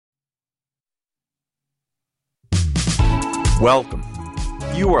Welcome.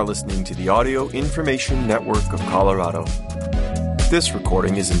 You are listening to the Audio Information Network of Colorado. This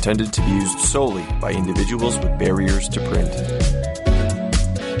recording is intended to be used solely by individuals with barriers to print.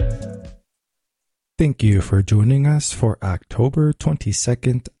 Thank you for joining us for October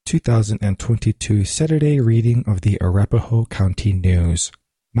 22nd, 2022 Saturday reading of the Arapahoe County News.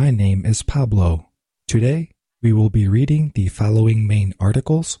 My name is Pablo. Today, we will be reading the following main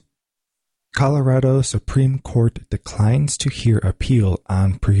articles. Colorado Supreme Court declines to hear appeal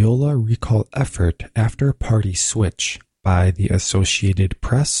on Priola recall effort after party switch by the Associated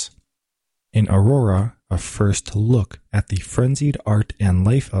Press. In Aurora, a first look at the frenzied art and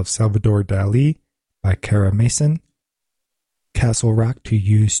life of Salvador Dali by Kara Mason. Castle Rock to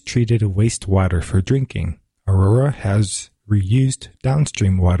use treated wastewater for drinking. Aurora has reused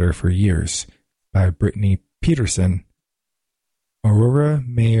downstream water for years by Brittany Peterson. Aurora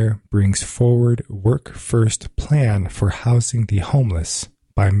Mayor brings forward Work First Plan for Housing the Homeless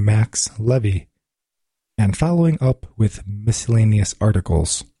by Max Levy, and following up with miscellaneous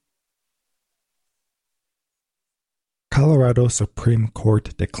articles. Colorado Supreme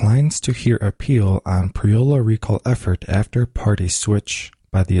Court declines to hear appeal on Priola recall effort after party switch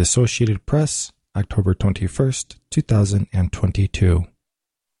by the Associated Press, October 21st, 2022.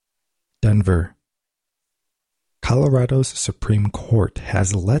 Denver. Colorado's Supreme Court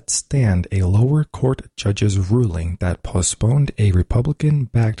has let stand a lower court judge's ruling that postponed a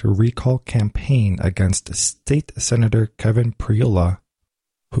Republican-backed recall campaign against State Senator Kevin Priola,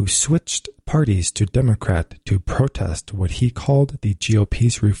 who switched parties to Democrat to protest what he called the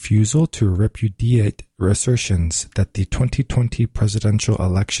GOP's refusal to repudiate assertions that the 2020 presidential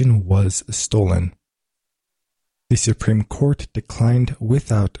election was stolen. The Supreme Court declined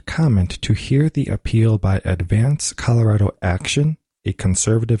without comment to hear the appeal by Advance Colorado Action, a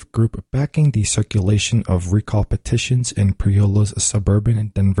conservative group backing the circulation of recall petitions in Priola's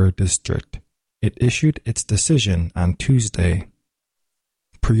suburban Denver district. It issued its decision on Tuesday.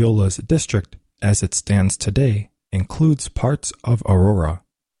 Priola's district, as it stands today, includes parts of Aurora.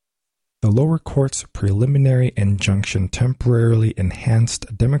 The lower court's preliminary injunction temporarily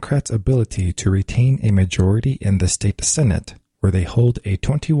enhanced Democrats' ability to retain a majority in the state Senate, where they hold a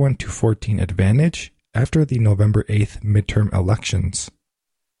 21-14 advantage after the November 8th midterm elections.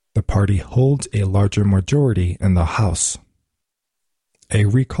 The party holds a larger majority in the House. A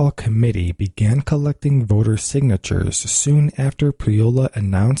recall committee began collecting voter signatures soon after Priola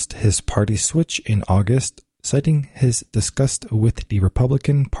announced his party switch in August, citing his disgust with the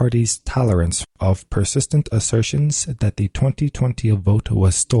Republican Party's tolerance of persistent assertions that the 2020 vote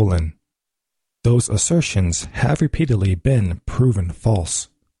was stolen. Those assertions have repeatedly been proven false.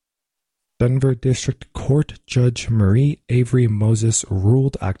 Denver District Court Judge Marie Avery Moses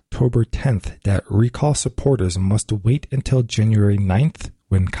ruled October 10th that recall supporters must wait until January 9th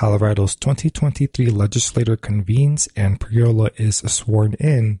when Colorado's 2023 legislature convenes and Priola is sworn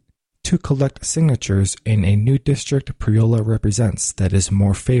in to collect signatures in a new district Priola represents that is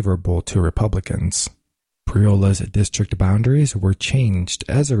more favorable to Republicans. Priola's district boundaries were changed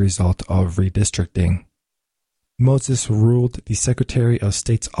as a result of redistricting. Moses ruled the Secretary of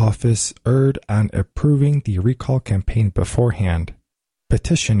State's office erred on approving the recall campaign beforehand.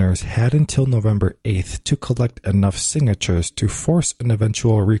 Petitioners had until November 8th to collect enough signatures to force an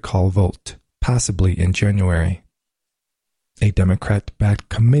eventual recall vote, possibly in January. A Democrat-backed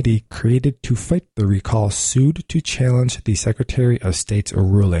committee created to fight the recall sued to challenge the Secretary of State's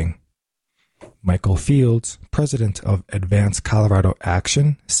ruling. Michael Fields, president of Advance Colorado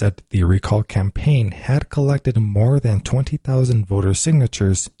Action, said the recall campaign had collected more than 20,000 voter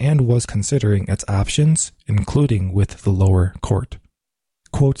signatures and was considering its options, including with the lower court.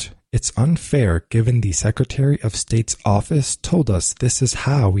 Quote, "It's unfair given the Secretary of State's office told us this is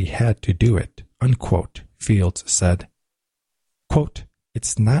how we had to do it," unquote, Fields said. Quote,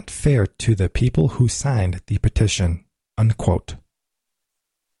 "It's not fair to the people who signed the petition," unquote.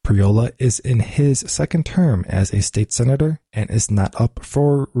 Priola is in his second term as a state senator and is not up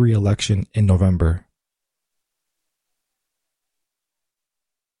for re-election in November.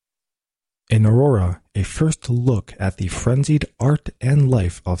 In Aurora, a first look at the frenzied art and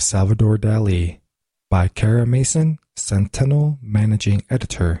life of Salvador Dali by Kara Mason, Sentinel Managing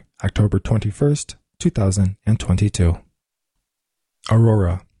Editor, October 21st, 2022.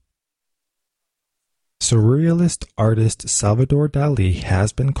 Aurora. Surrealist artist Salvador Dali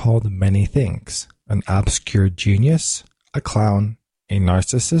has been called many things: an obscure genius, a clown, a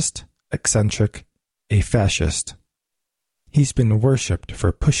narcissist, eccentric, a fascist. He's been worshipped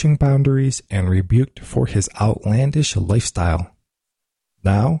for pushing boundaries and rebuked for his outlandish lifestyle.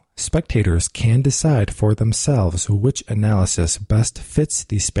 Now, spectators can decide for themselves which analysis best fits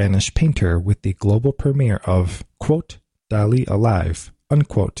the Spanish painter with the global premiere of, quote, Dali Alive,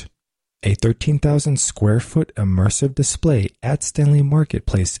 unquote, a 13,000 square foot immersive display at Stanley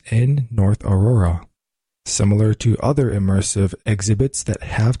Marketplace in North Aurora. Similar to other immersive exhibits that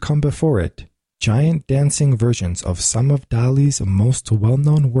have come before it, giant dancing versions of some of Dali's most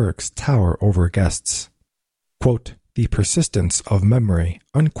well-known works tower over guests. Quote, The Persistence of Memory,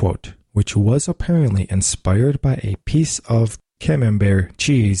 unquote, which was apparently inspired by a piece of camembert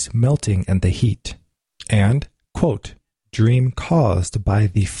cheese melting in the heat, and, quote, Dream Caused by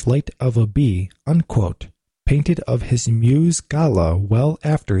the Flight of a Bee, unquote, painted of his muse Gala well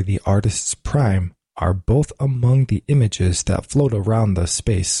after the artist's prime, are both among the images that float around the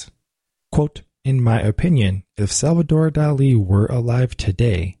space. Quote, In my opinion, if Salvador Dali were alive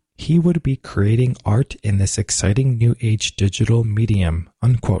today, he would be creating art in this exciting new age digital medium,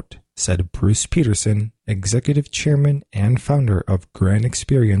 unquote, said Bruce Peterson, executive chairman and founder of Grand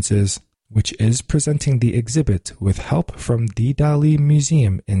Experiences, which is presenting the exhibit with help from the Dali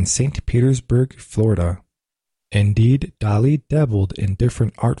Museum in St. Petersburg, Florida. Indeed, Dali dabbled in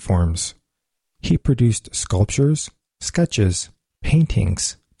different art forms. He produced sculptures, sketches,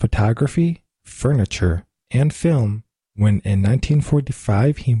 paintings, photography, furniture, and film when in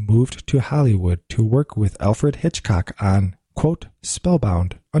 1945 he moved to Hollywood to work with Alfred Hitchcock on, quote,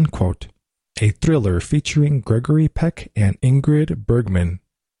 Spellbound, unquote, a thriller featuring Gregory Peck and Ingrid Bergman.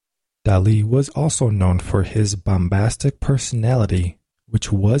 Dali was also known for his bombastic personality,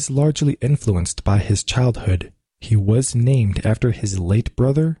 which was largely influenced by his childhood. He was named after his late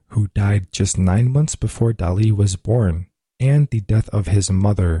brother, who died just 9 months before Dali was born, and the death of his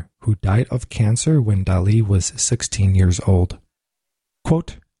mother, who died of cancer when Dali was 16 years old.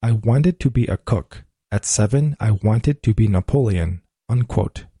 Quote, I wanted to be a cook. At 7, I wanted to be Napoleon,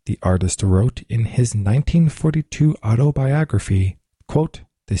 unquote, the artist wrote in his 1942 autobiography, quote,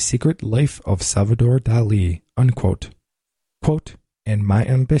 The Secret Life of Salvador Dali, unquote. Quote, And my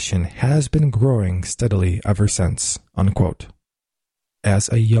ambition has been growing steadily ever since, unquote. As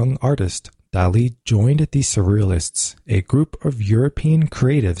a young artist, Dali joined the Surrealists, a group of European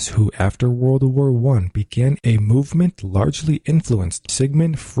creatives who after World War I began a movement largely influenced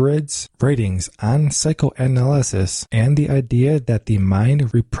Sigmund Freud's writings on psychoanalysis and the idea that the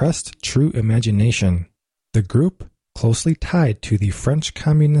mind repressed true imagination. The group, closely tied to the French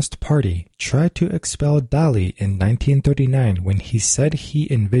Communist Party, tried to expel Dali in 1939 when he said he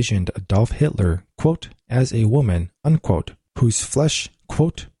envisioned Adolf Hitler, quote, as a woman, unquote, whose flesh,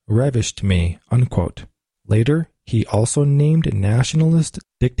 quote, ravished me, unquote. Later, he also named nationalist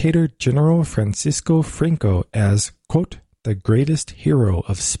dictator General Francisco Franco as, quote, the greatest hero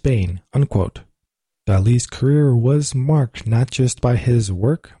of Spain, unquote. Dali's career was marked not just by his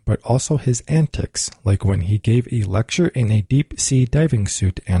work, but also his antics, like when he gave a lecture in a deep-sea diving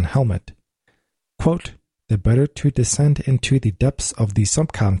suit and helmet. Quote, the better to descend into the depths of the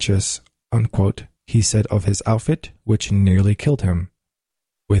subconscious, unquote, he said of his outfit, which nearly killed him.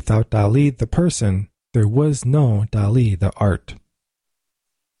 Without Dali the person, there was no Dali the art.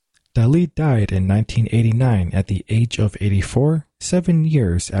 Dali died in 1989 at the age of 84, 7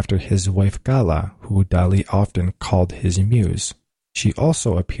 years after his wife Gala, who Dali often called his muse. She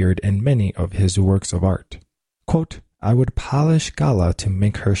also appeared in many of his works of art. Quote, I would polish Gala to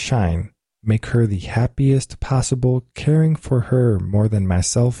make her shine, make her the happiest possible, caring for her more than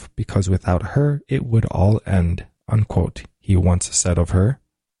myself, because without her it would all end, unquote, he once said of her.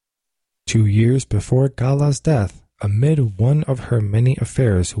 2 years before Gala's death, amid one of her many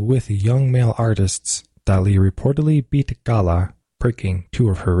affairs with young male artists, Dali reportedly beat Gala, breaking 2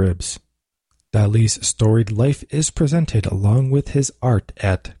 of her ribs. Dali's storied life is presented along with his art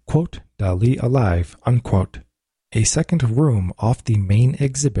at, quote, Dali Alive, unquote. A second room off the main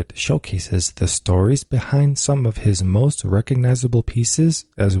exhibit showcases the stories behind some of his most recognizable pieces,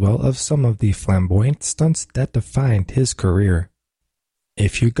 as well as some of the flamboyant stunts that defined his career.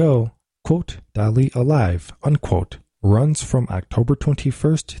 If you go, quote, Dali Alive, unquote, runs from October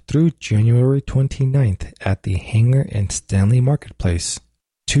 21st through January 29th at the Hangar in Stanley Marketplace,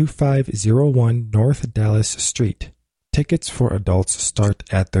 2501 North Dallas Street. Tickets for adults start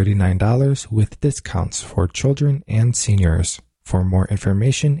at $39 with discounts for children and seniors. For more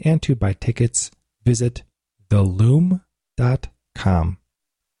information and to buy tickets, visit theloom.com.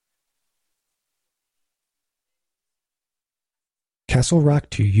 Castle Rock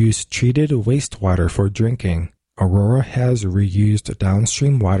to use treated wastewater for drinking. Aurora has reused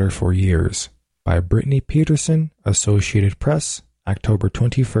downstream water for years. By Brittany Peterson, Associated Press, October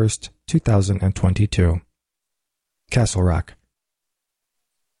 21st, 2022. Castle Rock.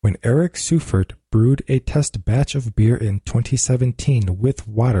 When Eric Seufert brewed a test batch of beer in 2017 with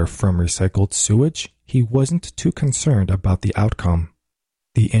water from recycled sewage, he wasn't too concerned about the outcome.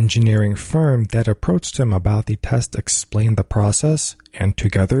 The engineering firm that approached him about the test explained the process, and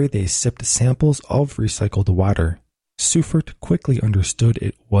together they sipped samples of recycled water. Seufert quickly understood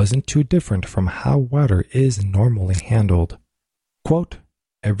it wasn't too different from how water is normally handled. Quote,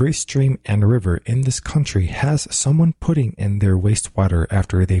 "Every stream and river in this country has someone putting in their wastewater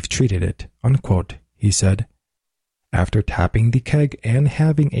after they've treated it," unquote, he said. After tapping the keg and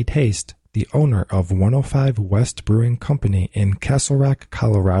having a taste, the owner of 105 West Brewing Company in Castle Rock,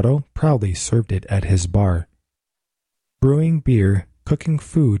 Colorado, proudly served it at his bar. Brewing beer, cooking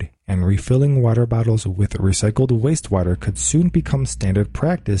food, and refilling water bottles with recycled wastewater could soon become standard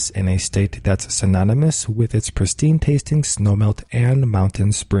practice in a state that's synonymous with its pristine-tasting snowmelt and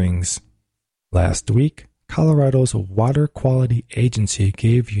mountain springs. Last week, Colorado's Water Quality Agency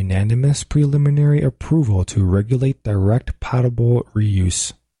gave unanimous preliminary approval to regulate direct potable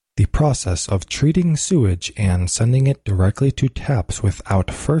reuse, the process of treating sewage and sending it directly to taps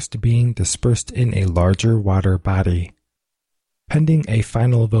without first being dispersed in a larger water body. Pending a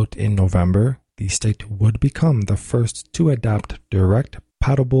final vote in November, the state would become the first to adopt direct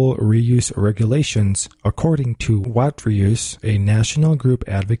potable reuse regulations, according to WattReuse, a national group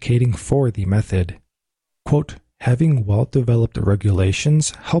advocating for the method. Quote, "Having well-developed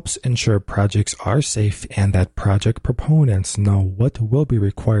regulations helps ensure projects are safe and that project proponents know what will be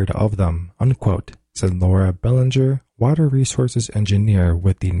required of them," unquote, said Laura Bellinger, water resources engineer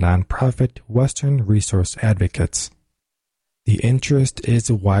with the nonprofit Western Resource Advocates. The interest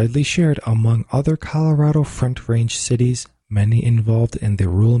is widely shared among other Colorado Front Range cities, many involved in the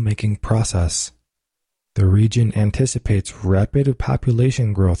rulemaking process. The region anticipates rapid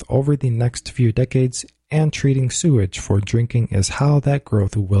population growth over the next few decades, and treating sewage for drinking is how that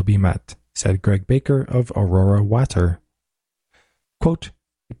growth will be met, said Greg Baker of Aurora Water. Quote,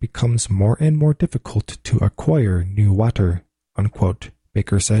 "It becomes more and more difficult to acquire new water," unquote,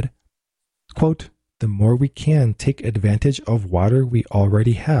 Baker said. Quote, "The more we can take advantage of water we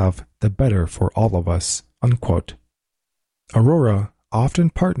already have, the better for all of us," unquote. Aurora, often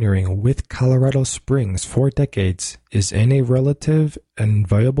partnering with Colorado Springs for decades, is in a relative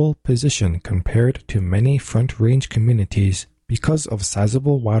enviable position compared to many Front Range communities because of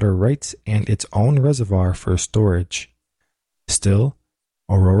sizable water rights and its own reservoir for storage. Still,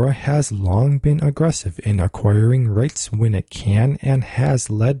 Aurora has long been aggressive in acquiring rights when it can and has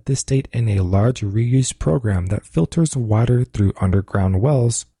led the state in a large reuse program that filters water through underground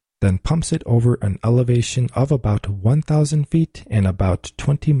wells, then pumps it over an elevation of about 1,000 feet and about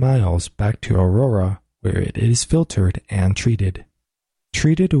 20 miles back to Aurora, where it is filtered and treated.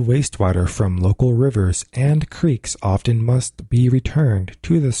 Treated wastewater from local rivers and creeks often must be returned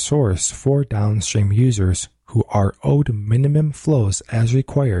to the source for downstream users, who are owed minimum flows as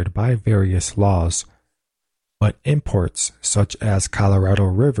required by various laws. But imports, such as Colorado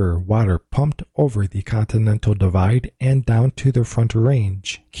River water pumped over the Continental Divide and down to the Front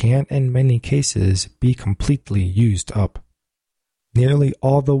Range, can in many cases be completely used up. Nearly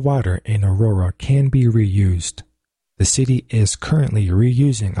all the water in Aurora can be reused. The city is currently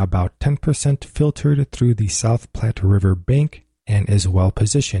reusing about 10% filtered through the South Platte River bank and is well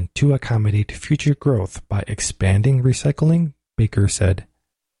positioned to accommodate future growth by expanding recycling, Baker said.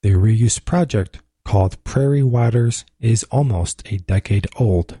 The reuse project, called Prairie Waters, is almost a decade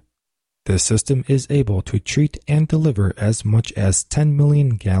old. The system is able to treat and deliver as much as 10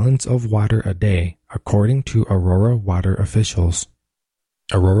 million gallons of water a day, according to Aurora water officials.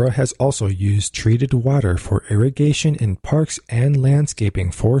 Aurora has also used treated water for irrigation in parks and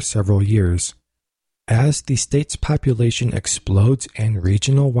landscaping for several years. As the state's population explodes and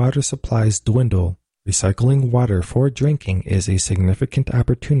regional water supplies dwindle, recycling water for drinking is a significant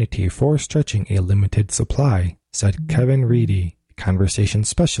opportunity for stretching a limited supply, said Kevin Reedy, conversation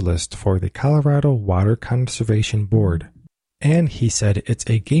specialist for the Colorado Water Conservation Board. And he said it's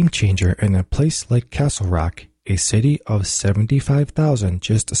a game changer in a place like Castle Rock, a city of 75,000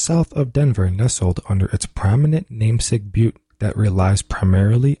 just south of Denver nestled under its prominent namesake butte that relies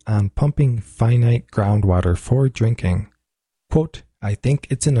primarily on pumping finite groundwater for drinking. Quote, "I think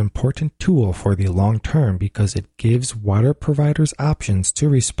it's an important tool for the long term because it gives water providers options to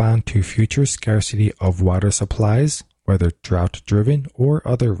respond to future scarcity of water supplies, whether drought-driven or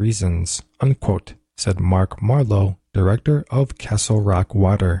other reasons," unquote, said Mark Marlowe, director of Castle Rock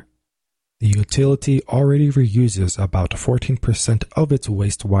Water. The utility already reuses about 14% of its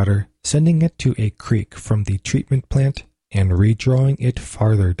wastewater, sending it to a creek from the treatment plant and redrawing it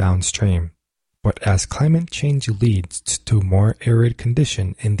farther downstream. But as climate change leads to more arid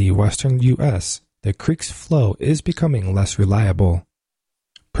condition in the western U.S., the creek's flow is becoming less reliable.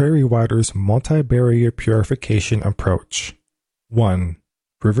 Prairie Water's multi-barrier purification approach. 1.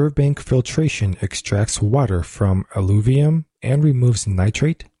 Riverbank filtration extracts water from alluvium and removes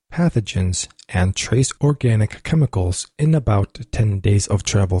nitrate, pathogens, and trace organic chemicals in about 10 days of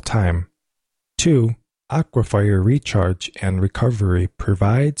travel time. 2. Aquifer recharge and recovery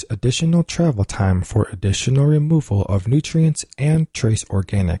provides additional travel time for additional removal of nutrients and trace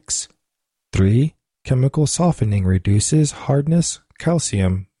organics. 3. Chemical softening reduces hardness,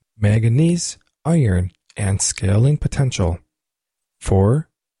 calcium, manganese, iron, and scaling potential. 4.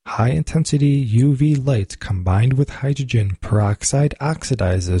 High-intensity UV light combined with hydrogen peroxide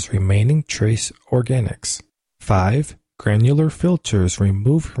oxidizes remaining trace organics. 5. Granular filters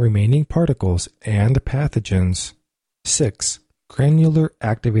remove remaining particles and pathogens. 6. Granular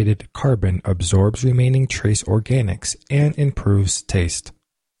activated carbon absorbs remaining trace organics and improves taste.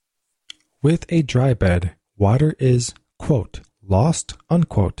 With a dry bed, water is, quote, lost,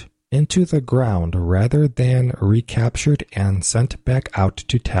 unquote, into the ground rather than recaptured and sent back out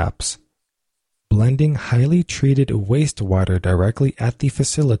to taps. Blending highly treated wastewater directly at the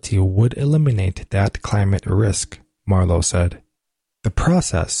facility would eliminate that climate risk, Marlowe said. The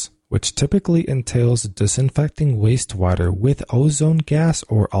process, which typically entails disinfecting wastewater with ozone gas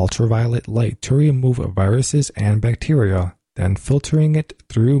or ultraviolet light to remove viruses and bacteria, then filtering it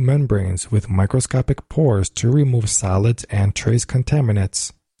through membranes with microscopic pores to remove solids and trace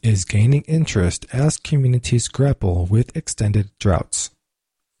contaminants, is gaining interest as communities grapple with extended droughts.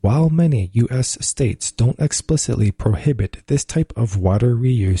 While many U.S. states don't explicitly prohibit this type of water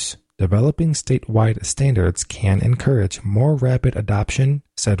reuse, developing statewide standards can encourage more rapid adoption,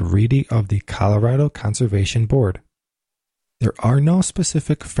 said Reedy of the Colorado Conservation Board. There are no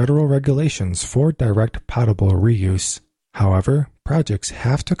specific federal regulations for direct potable reuse. However, projects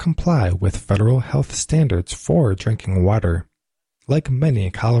have to comply with federal health standards for drinking water. Like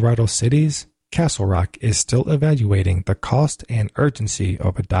many Colorado cities, Castle Rock is still evaluating the cost and urgency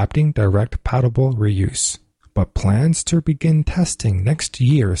of adopting direct potable reuse, but plans to begin testing next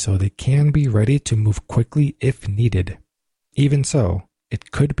year so they can be ready to move quickly if needed. Even so,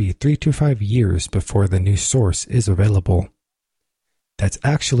 it could be 3 to 5 years before the new source is available. That's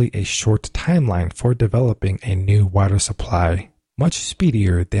actually a short timeline for developing a new water supply, much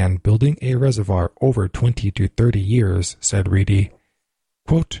speedier than building a reservoir over 20 to 30 years, said Reedy.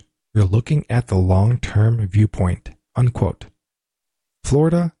 Quote, "You're looking at the long-term viewpoint," unquote.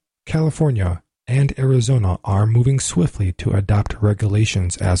 Florida, California, and Arizona are moving swiftly to adopt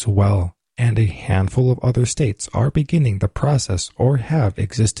regulations as well, and a handful of other states are beginning the process or have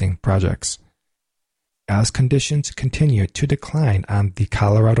existing projects. As conditions continue to decline on the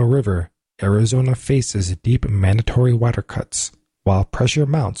Colorado River, Arizona faces deep mandatory water cuts, while pressure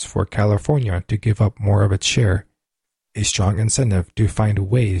mounts for California to give up more of its share, a strong incentive to find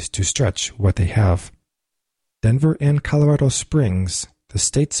ways to stretch what they have. Denver and Colorado Springs, the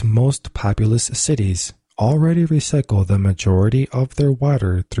state's most populous cities, already recycle the majority of their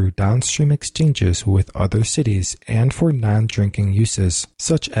water through downstream exchanges with other cities and for non-drinking uses,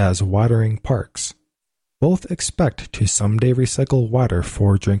 such as watering parks. Both expect to someday recycle water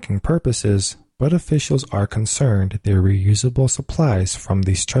for drinking purposes, but officials are concerned their reusable supplies from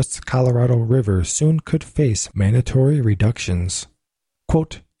the stressed Colorado River soon could face mandatory reductions.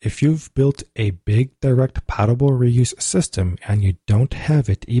 Quote, "If you've built a big direct potable reuse system and you don't have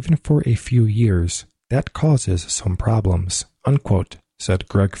it even for a few years, that causes some problems," unquote, said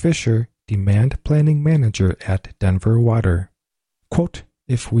Greg Fisher, demand planning manager at Denver Water. Quote,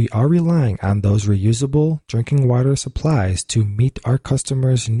 "If we are relying on those reusable drinking water supplies to meet our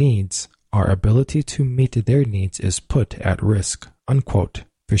customers' needs, our ability to meet their needs is put at risk," unquote,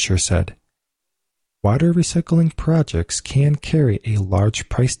 Fisher said. Water recycling projects can carry a large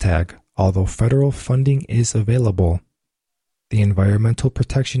price tag, although federal funding is available. The Environmental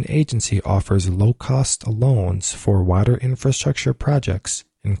Protection Agency offers low-cost loans for water infrastructure projects,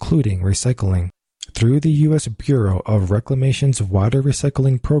 including recycling. Through the U.S. Bureau of Reclamation's water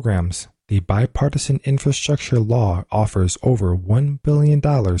recycling programs, the bipartisan infrastructure law offers over $1 billion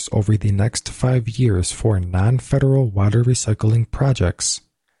over the next 5 years for non-federal water recycling projects.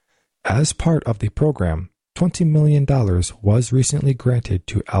 As part of the program, $20 million was recently granted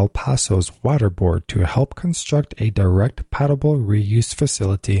to El Paso's Water Board to help construct a direct potable reuse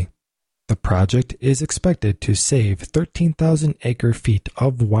facility. The project is expected to save 13,000 acre-feet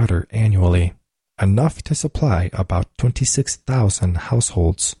of water annually, enough to supply about 26,000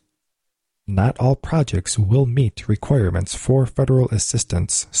 households. Not all projects will meet requirements for federal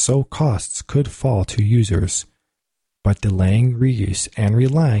assistance, so costs could fall to users. But delaying reuse and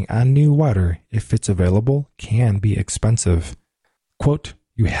relying on new water, if it's available, can be expensive. Quote,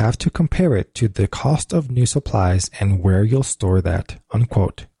 "You have to compare it to the cost of new supplies and where you'll store that,"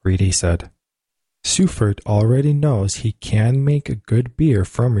 unquote, Reedy said. Seufert already knows he can make good beer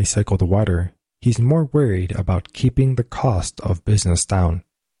from recycled water. He's more worried about keeping the cost of business down.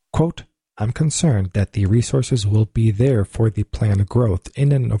 Quote, "I'm concerned that the resources will be there for the planned growth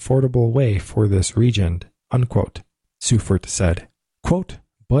in an affordable way for this region," unquote, Seufert said. Quote,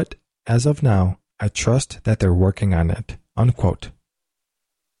 "But as of now, I trust that they're working on it," unquote.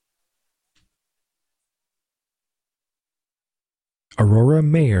 Aurora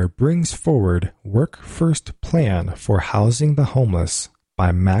Mayor brings forward Work First Plan for Housing the Homeless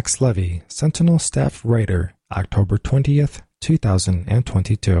by Max Levy, Sentinel staff writer, October 20th,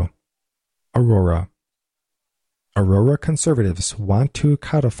 2022. Aurora conservatives want to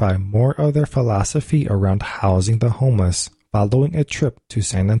codify more of their philosophy around housing the homeless following a trip to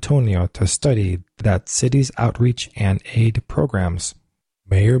San Antonio to study that city's outreach and aid programs.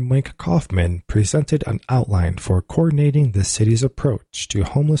 Mayor Mike Kaufman presented an outline for coordinating the city's approach to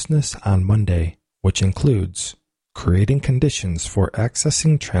homelessness on Monday, which includes creating conditions for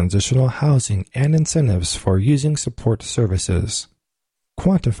accessing transitional housing and incentives for using support services,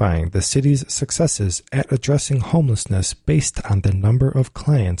 quantifying the city's successes at addressing homelessness based on the number of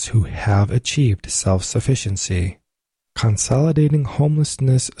clients who have achieved self-sufficiency, consolidating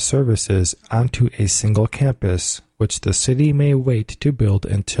homelessness services onto a single campus, which the city may wait to build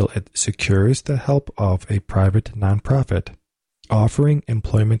until it secures the help of a private nonprofit, offering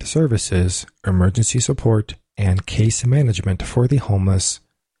employment services, emergency support, and case management for the homeless,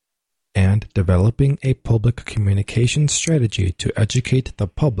 and developing a public communication strategy to educate the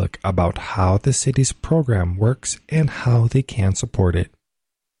public about how the city's program works and how they can support it.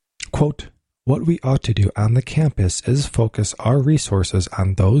 Quote, "What we ought to do on the campus is focus our resources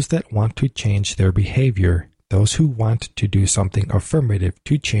on those that want to change their behavior, those who want to do something affirmative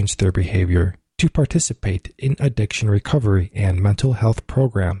to change their behavior, to participate in addiction recovery and mental health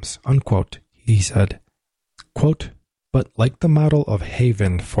programs," unquote, he said. Quote, "But like the model of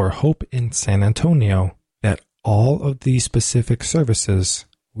Haven for Hope in San Antonio, that all of these specific services,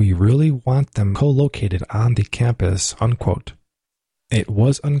 we really want them co-located on the campus," unquote. It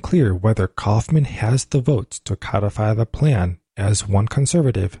was unclear whether Kaufman has the votes to codify the plan, as one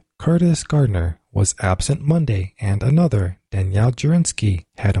conservative, Curtis Gardner, was absent Monday and another, Danielle Jurinsky,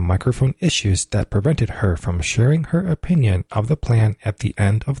 had microphone issues that prevented her from sharing her opinion of the plan at the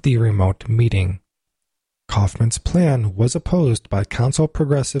end of the remote meeting. Kaufman's plan was opposed by council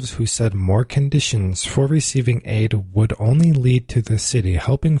progressives who said more conditions for receiving aid would only lead to the city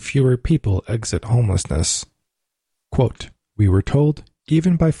helping fewer people exit homelessness. Quote, "We were told,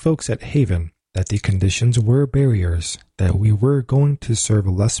 even by folks at Haven, that the conditions were barriers, that we were going to serve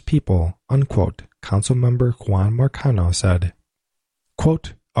less people," unquote, Councilmember Juan Marcano said.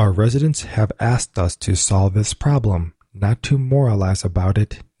 Quote, "Our residents have asked us to solve this problem, not to moralize about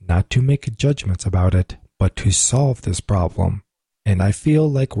it, not to make judgments about it, but to solve this problem. And I feel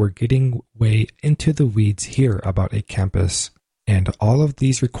like we're getting way into the weeds here about a campus, and all of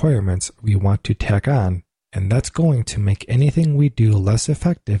these requirements we want to tack on, and that's going to make anything we do less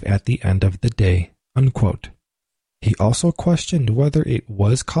effective at the end of the day," unquote. He also questioned whether it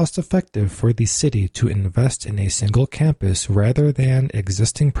was cost-effective for the city to invest in a single campus rather than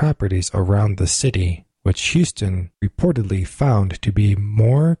existing properties around the city, which Houston reportedly found to be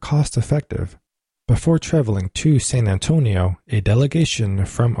more cost-effective. Before traveling to San Antonio, a delegation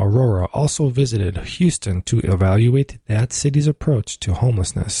from Aurora also visited Houston to evaluate that city's approach to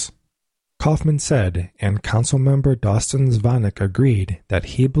homelessness. Kaufman said, and Councilmember Dawson Zvonek agreed, that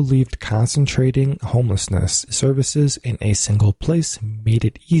he believed concentrating homelessness services in a single place made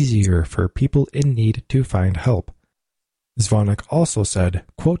it easier for people in need to find help. Zvonek also said,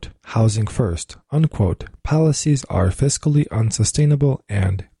 quote, "Housing first," unquote, "policies are fiscally unsustainable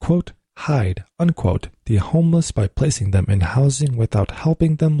and," quote, "hide," unquote, "the homeless by placing them in housing without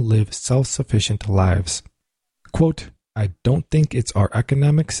helping them live self-sufficient lives." Quote, "I don't think it's our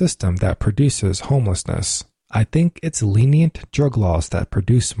economic system that produces homelessness. I think it's lenient drug laws that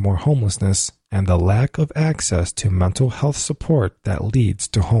produce more homelessness and the lack of access to mental health support that leads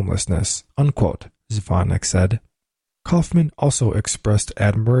to homelessness," unquote, Zvonek said. Kaufman also expressed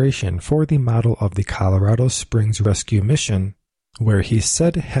admiration for the model of the Colorado Springs Rescue Mission, where he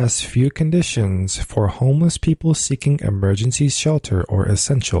said has few conditions for homeless people seeking emergency shelter or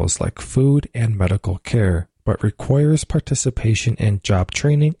essentials like food and medical care, but requires participation in job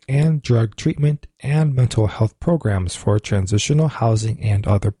training and drug treatment and mental health programs for transitional housing and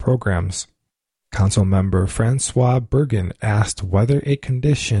other programs. Councilmember Francois Bergen asked whether a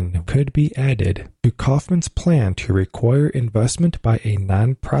condition could be added to Kaufman's plan to require investment by a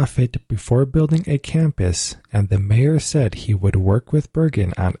nonprofit before building a campus, and the mayor said he would work with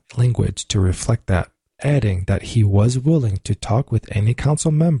Bergen on language to reflect that, adding that he was willing to talk with any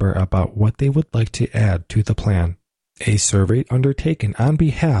council member about what they would like to add to the plan. A survey undertaken on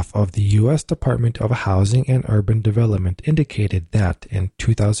behalf of the U.S. Department of Housing and Urban Development indicated that in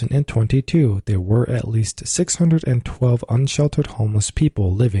 2022 there were at least 612 unsheltered homeless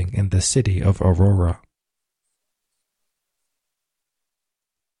people living in the city of Aurora.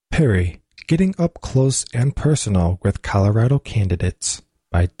 Perry, Getting Up Close and Personal with Colorado Candidates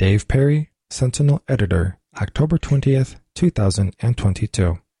by Dave Perry, Sentinel Editor, October 20th,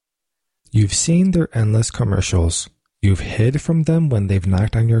 2022. You've seen their endless commercials. You've hid from them when they've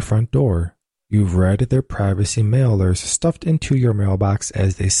knocked on your front door. You've read their privacy mailers stuffed into your mailbox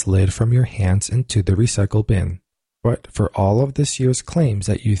as they slid from your hands into the recycle bin. But for all of this year's claims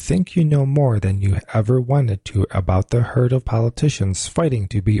that you think you know more than you ever wanted to about the herd of politicians fighting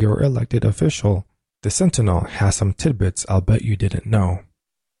to be your elected official, the Sentinel has some tidbits I'll bet you didn't know.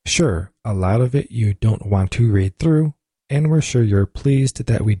 Sure, a lot of it you don't want to read through, and we're sure you're pleased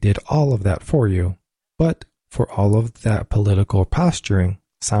that we did all of that for you. But for all of that political posturing,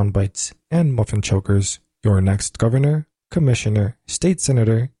 sound bites, and muffin chokers, your next governor, commissioner, state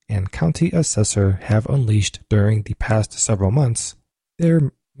senator, and county assessor have unleashed during the past several months,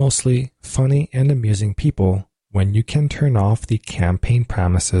 they're mostly funny and amusing people when you can turn off the campaign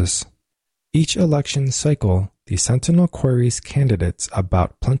promises. Each election cycle, the Sentinel queries candidates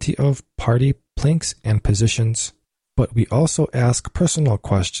about plenty of party planks and positions, but we also ask personal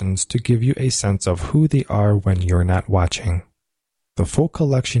questions to give you a sense of who they are when you're not watching. The full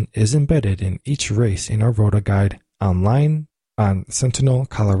collection is embedded in each race in our Rota Guide online on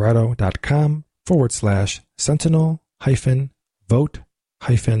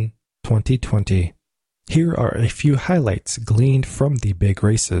sentinel-colorado.com/sentinel-vote-2020. Here are a few highlights gleaned from the big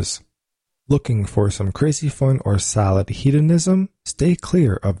races. Looking for some crazy fun or solid hedonism? Stay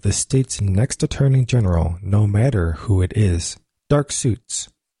clear of the state's next attorney general, no matter who it is. Dark suits,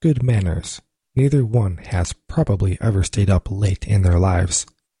 good manners. Neither one has probably ever stayed up late in their lives.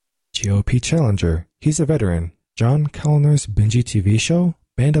 GOP challenger, he's a veteran. John Kellner's bingy TV show,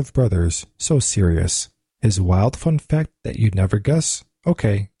 Band of Brothers, so serious. His wild fun fact that you'd never guess?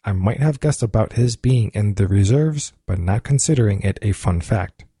 Okay, I might have guessed about his being in the reserves, but not considering it a fun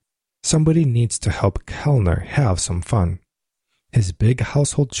fact. Somebody needs to help Kellner have some fun. His big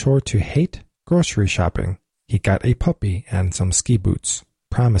household chore to hate? Grocery shopping. He got a puppy and some ski boots.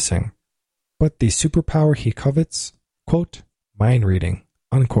 Promising. But the superpower he covets? Quote, mind reading.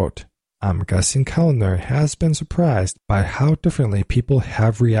 Unquote. I'm guessing Kellner has been surprised by how differently people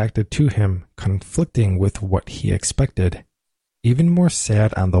have reacted to him, conflicting with what he expected. Even more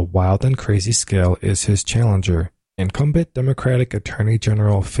sad on the wild and crazy scale is his challenger, incumbent Democratic Attorney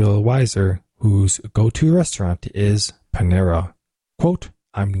General Phil Weiser, whose go-to restaurant is Panera. Quote,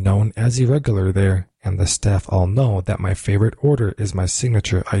 I'm known as a regular there, and the staff all know that my favorite order is my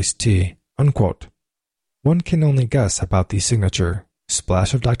signature iced tea. Unquote. One can only guess about the signature.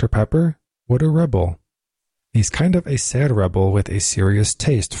 Splash of Dr. Pepper? What a rebel. He's kind of a sad rebel with a serious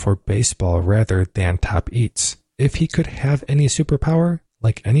taste for baseball rather than top eats. If he could have any superpower,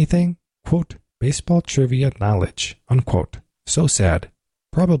 like anything, quote, baseball trivia knowledge, unquote. So sad.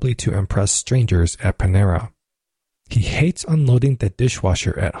 Probably to impress strangers at Panera. He hates unloading the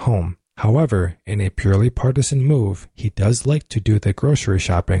dishwasher at home. However, in a purely partisan move, he does like to do the grocery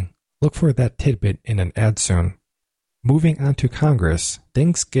shopping. Look for that tidbit in an ad soon. Moving on to Congress,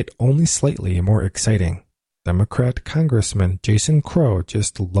 things get only slightly more exciting. Democrat Congressman Jason Crow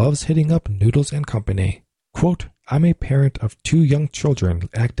just loves hitting up Noodles and Company. Quote, I'm a parent of 2 young children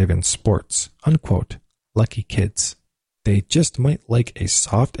active in sports. Unquote. Lucky kids. They just might like a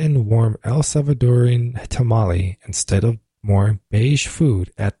soft and warm El Salvadorian tamale instead of more beige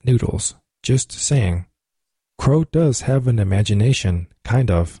food at Noodles. Just saying. Crow does have an imagination,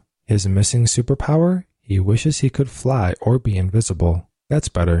 kind of. His missing superpower? He wishes he could fly or be invisible. That's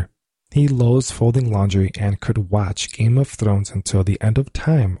better. He loathes folding laundry and could watch Game of Thrones until the end of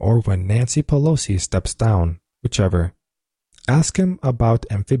time or when Nancy Pelosi steps down, whichever. Ask him about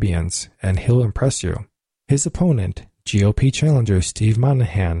amphibians and he'll impress you. His opponent, GOP challenger Steve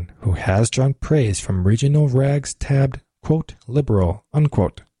Monahan, who has drawn praise from regional rags tabbed, quote, liberal,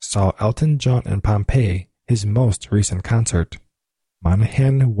 unquote, saw Elton John in Pompeii, his most recent concert.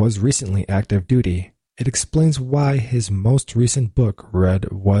 Monahan was recently active duty, It explains why his most recent book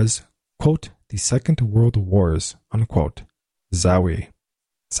read was, quote, The Second World Wars, unquote. Zowie.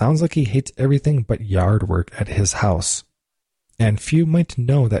 Sounds like he hates everything but yard work at his house. And few might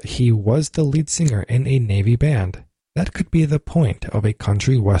know that he was the lead singer in a Navy band. That could be the point of a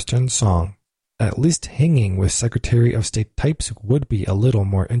country western song. At least hanging with Secretary of State types would be a little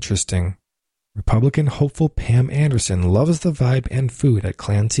more interesting. Republican hopeful Pam Anderson loves the vibe and food at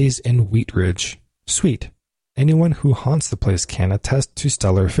Clancy's in Wheat Ridge. Sweet. Anyone who haunts the place can attest to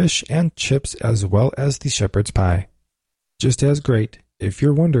stellar fish and chips as well as the shepherd's pie. Just as great, if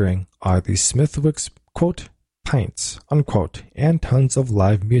you're wondering, are the Smithwick's, quote, pints, unquote, and tons of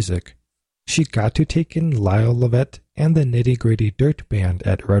live music. She got to take in Lyle Lovett and the Nitty Gritty Dirt Band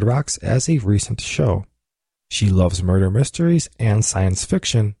at Red Rocks as a recent show. She loves murder mysteries and science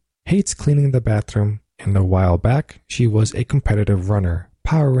fiction, hates cleaning the bathroom, and a while back she was a competitive runner,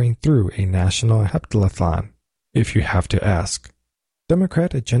 powering through a national heptathlon, if you have to ask.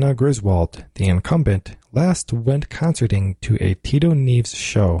 Democrat Jenna Griswold, the incumbent, last went concerting to a Tito Neves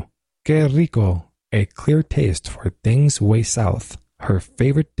show. Que rico, a clear taste for things way south. Her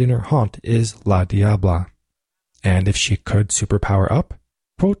favorite dinner haunt is La Diabla. And if she could superpower up,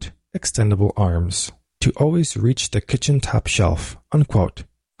 quote, extendable arms, to always reach the kitchen top shelf, unquote.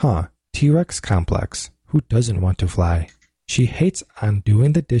 T-Rex complex, who doesn't want to fly? She hates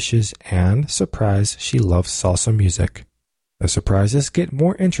undoing the dishes and, surprise, she loves salsa music. The surprises get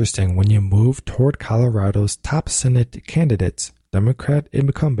more interesting when you move toward Colorado's top Senate candidates, Democrat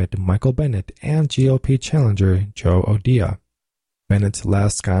incumbent Michael Bennet and GOP challenger Joe O'Dea. Bennett's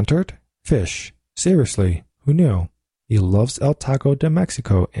last concert? Fish. Seriously, who knew? He loves El Taco de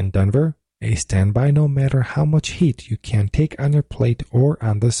Mexico in Denver, a standby no matter how much heat you can take on your plate or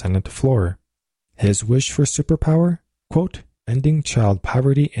on the Senate floor. His wish for superpower? Quote, ending child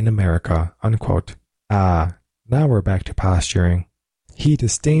poverty in America, unquote. Now we're back to posturing. He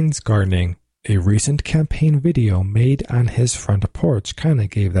disdains gardening. A recent campaign video made on his front porch kinda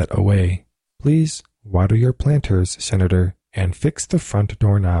gave that away. Please water your planters, Senator, and fix the front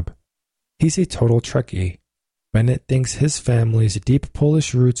doorknob. He's a total Trekkie. Bennett thinks his family's deep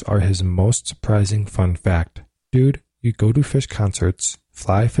Polish roots are his most surprising fun fact. Dude, you go to fish concerts.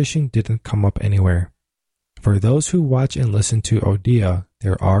 Fly fishing didn't come up anywhere. For those who watch and listen to O'Dea,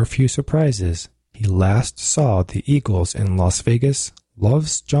 there are few surprises. He last saw the Eagles in Las Vegas,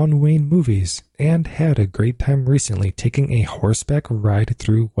 loves John Wayne movies, and had a great time recently taking a horseback ride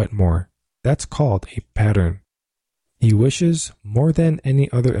through Wetmore. That's called a pattern. He wishes, more than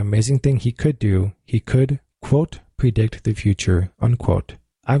any other amazing thing he could do, he could, quote, predict the future, unquote.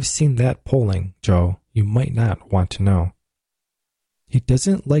 I've seen that polling, Joe. You might not want to know. He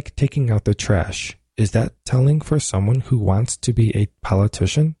doesn't like taking out the trash. Is that telling for someone who wants to be a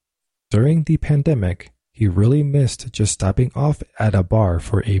politician? During the pandemic, he really missed just stopping off at a bar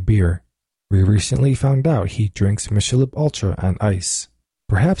for a beer. We recently found out he drinks Michelob Ultra on ice.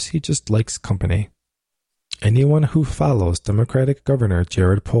 Perhaps he just likes company. Anyone who follows Democratic Governor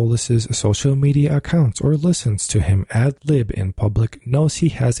Jared Polis's social media accounts or listens to him ad-lib in public knows he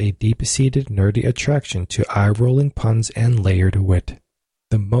has a deep-seated nerdy attraction to eye-rolling puns and layered wit.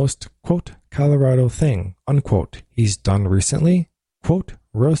 The most, quote, Colorado thing, unquote, he's done recently, quote,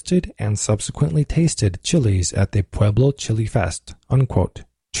 roasted and subsequently tasted chilies at the Pueblo Chili Fest, unquote.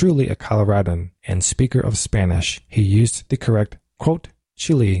 Truly a Coloradan and speaker of Spanish, he used the correct, quote,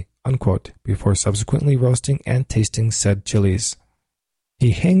 chili, unquote, before subsequently roasting and tasting said chilies.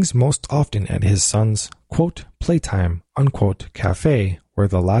 He hangs most often at his son's, quote, playtime, unquote, cafe where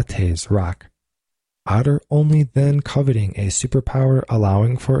the lattes rock. Otter only then coveting a superpower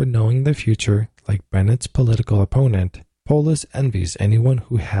allowing for knowing the future, like Bennett's political opponent, Polis envies anyone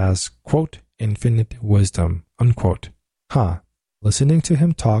who has, quote, infinite wisdom, unquote. Listening to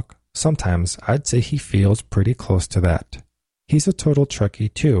him talk, sometimes I'd say he feels pretty close to that. He's a total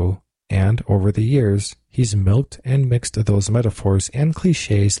Trekkie too, and over the years, he's milked and mixed those metaphors and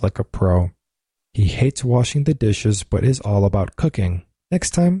cliches like a pro. He hates washing the dishes but is all about cooking.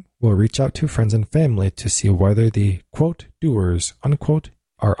 Next time, we'll reach out to friends and family to see whether the, quote, doers, unquote,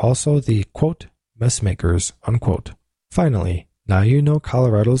 are also the, quote, mess makers, unquote. Finally, now you know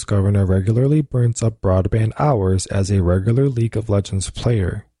Colorado's governor regularly burns up broadband hours as a regular League of Legends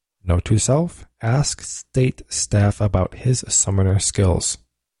player. Note to self, ask state staff about his summoner skills.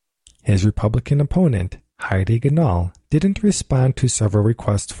 His Republican opponent, Heidi Ganahl, didn't respond to several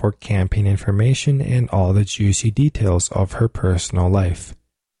requests for campaign information and all the juicy details of her personal life.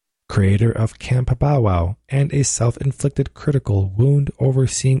 Creator of Camp Bow Wow and a self-inflicted critical wound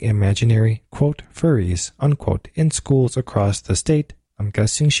overseeing imaginary, quote, furries, unquote, in schools across the state, I'm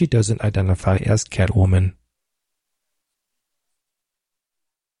guessing she doesn't identify as Catwoman.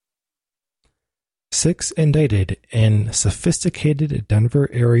 6 indicted in sophisticated Denver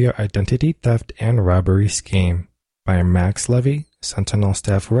area identity theft and robbery scheme by Max Levy, Sentinel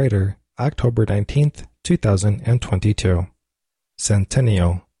staff writer, October 19, 2022.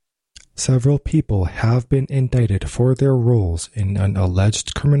 Centennial. Several people have been indicted for their roles in an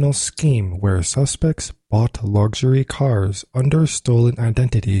alleged criminal scheme where suspects bought luxury cars under stolen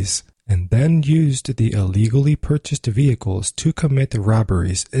identities and then used the illegally purchased vehicles to commit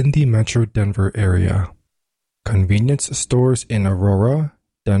robberies in the Metro Denver area. Convenience stores in Aurora,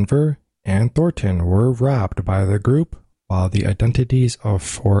 Denver, and Thornton were robbed by the group, while the identities of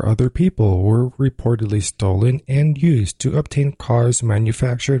 4 other people were reportedly stolen and used to obtain cars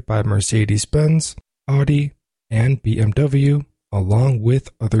manufactured by Mercedes-Benz, Audi, and BMW, along with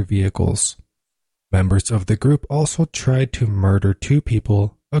other vehicles. Members of the group also tried to murder 2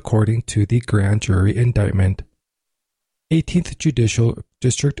 people, according to the grand jury indictment. 18th Judicial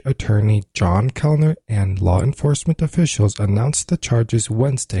District Attorney John Kellner and law enforcement officials announced the charges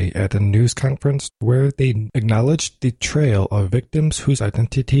Wednesday at a news conference where they acknowledged the trail of victims whose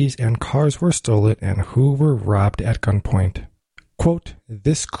identities and cars were stolen and who were robbed at gunpoint. Quote,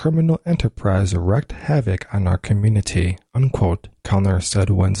 "This criminal enterprise wreaked havoc on our community," unquote, Kellner said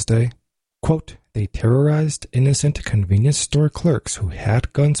Wednesday. Quote, "They terrorized innocent convenience store clerks who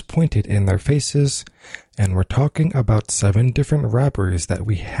had guns pointed in their faces, and we're talking about 7 different robberies that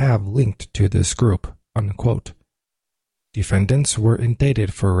we have linked to this group," unquote. Defendants were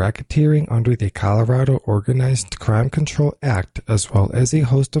indicted for racketeering under the Colorado Organized Crime Control Act, as well as a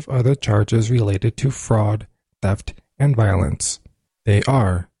host of other charges related to fraud, theft, and violence. They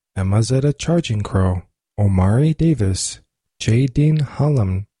are Emma Zeta Charging Crow, Omari Davis, J. Dean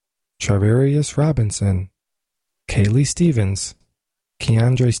Hallam, Travarius Robinson, Kaylee Stevens,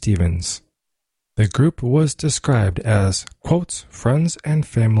 Keandre Stevens. The group was described as, quotes, "friends and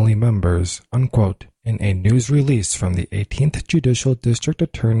family members," unquote, in a news release from the 18th Judicial District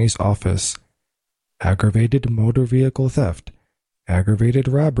Attorney's Office. Aggravated motor vehicle theft, aggravated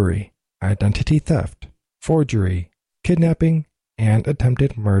robbery, identity theft, forgery, kidnapping, and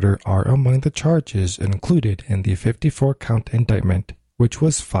attempted murder are among the charges included in the 54-count indictment, which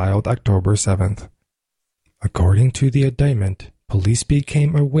was filed October 7th. According to the indictment, police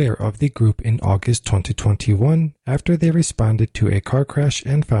became aware of the group in August 2021 after they responded to a car crash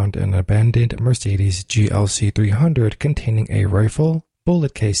and found an abandoned Mercedes GLC 300 containing a rifle,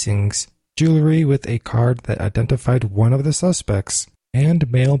 bullet casings, jewelry with a card that identified one of the suspects,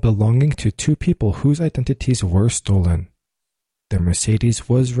 and mail belonging to 2 people whose identities were stolen. The Mercedes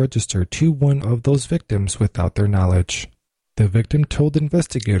was registered to one of those victims without their knowledge. The victim told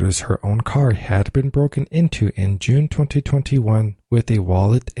investigators her own car had been broken into in June 2021 with a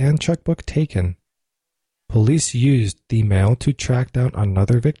wallet and checkbook taken. Police used the mail to track down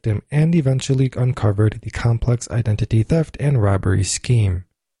another victim and eventually uncovered the complex identity theft and robbery scheme.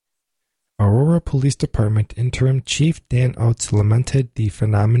 Aurora Police Department Interim Chief Dan Oates lamented the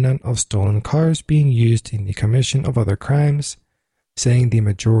phenomenon of stolen cars being used in the commission of other crimes, saying the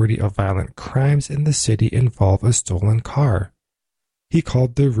majority of violent crimes in the city involve a stolen car. He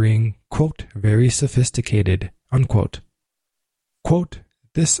called the ring, quote, "very sophisticated," unquote. Quote,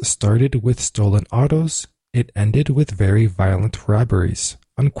 "This started with stolen autos, it ended with very violent robberies,"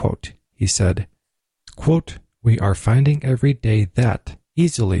 unquote, he said. Quote, "We are finding every day that,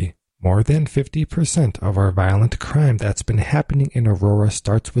 easily, more than 50% of our violent crime that's been happening in Aurora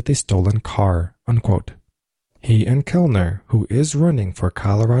starts with a stolen car," unquote. He and Kellner, who is running for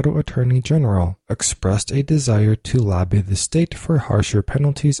Colorado Attorney General, expressed a desire to lobby the state for harsher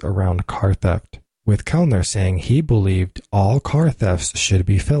penalties around car theft, with Kellner saying he believed all car thefts should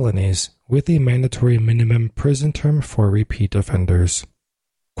be felonies, with a mandatory minimum prison term for repeat offenders.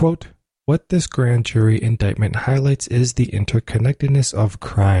 Quote, "What this grand jury indictment highlights is the interconnectedness of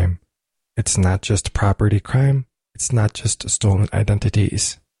crime. It's not just property crime, it's not just stolen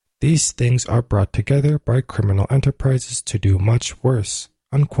identities. These things are brought together by criminal enterprises to do much worse,"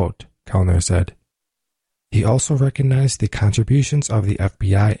 unquote, Kellner said. He also recognized the contributions of the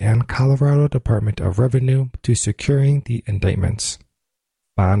FBI and Colorado Department of Revenue to securing the indictments.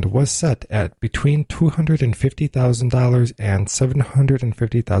 Bond was set at between $250,000 and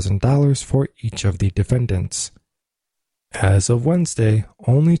 $750,000 for each of the defendants. As of Wednesday,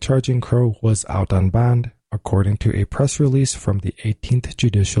 only Charging Crow was out on bond, according to a press release from the 18th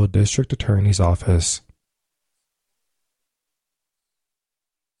Judicial District Attorney's Office.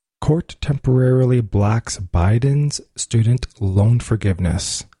 Court temporarily blocks Biden's student loan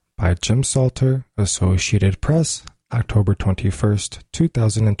forgiveness by Jim Salter, Associated Press, October 21,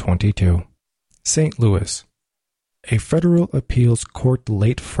 2022. St. Louis. A federal appeals court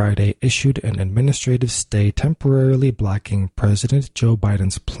late Friday issued an administrative stay temporarily blocking President Joe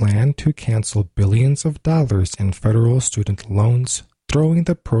Biden's plan to cancel billions of dollars in federal student loans, throwing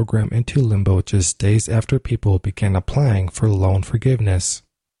the program into limbo just days after people began applying for loan forgiveness.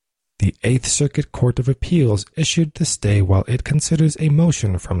 The Eighth Circuit Court of Appeals issued the stay while it considers a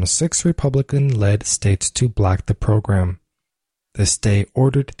motion from 6 Republican-led states to block the program. The stay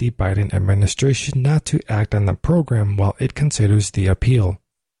ordered the Biden administration not to act on the program while it considers the appeal.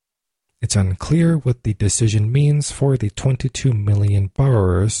 It's unclear what the decision means for the 22 million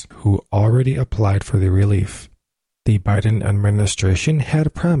borrowers who already applied for the relief. The Biden administration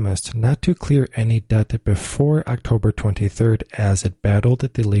had promised not to clear any debt before October 23rd as it battled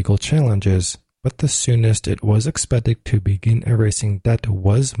the legal challenges, but the soonest it was expected to begin erasing debt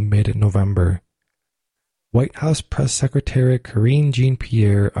was mid-November. White House Press Secretary Karine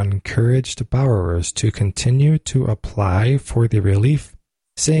Jean-Pierre encouraged borrowers to continue to apply for the relief,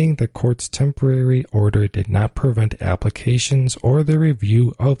 saying the court's temporary order did not prevent applications or the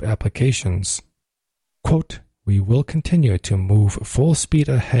review of applications. Quote, "We will continue to move full speed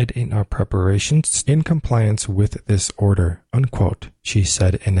ahead in our preparations in compliance with this order," unquote, she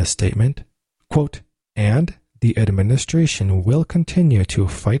said in a statement. Quote, "And the administration will continue to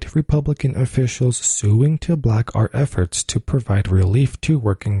fight Republican officials suing to block our efforts to provide relief to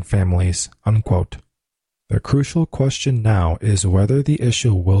working families," unquote. The crucial question now is whether the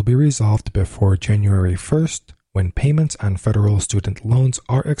issue will be resolved before January 1st, when payments on federal student loans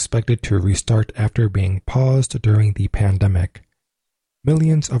are expected to restart after being paused during the pandemic.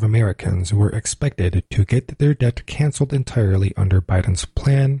 Millions of Americans were expected to get their debt canceled entirely under Biden's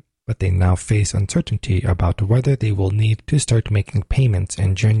plan, but they now face uncertainty about whether they will need to start making payments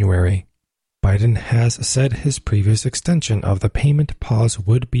in January. Biden has said his previous extension of the payment pause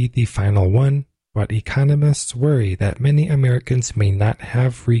would be the final one, but economists worry that many Americans may not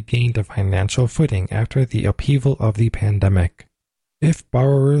have regained a financial footing after the upheaval of the pandemic. If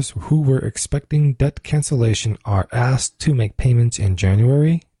borrowers who were expecting debt cancellation are asked to make payments in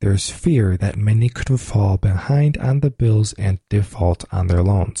January, there's fear that many could fall behind on the bills and default on their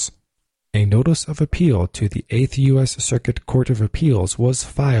loans. A notice of appeal to the 8th U.S. Circuit Court of Appeals was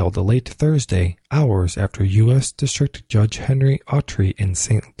filed late Thursday, hours after U.S. District Judge Henry Autry in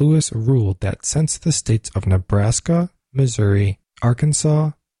St. Louis ruled that since the states of Nebraska, Missouri,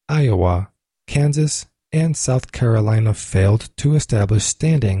 Arkansas, Iowa, Kansas, and South Carolina failed to establish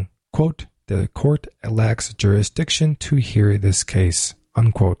standing, quote, "the court lacks jurisdiction to hear this case,"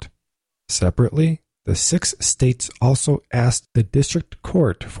 unquote. Separately, the 6 states also asked the district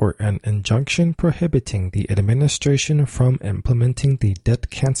court for an injunction prohibiting the administration from implementing the debt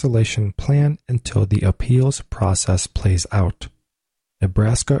cancellation plan until the appeals process plays out.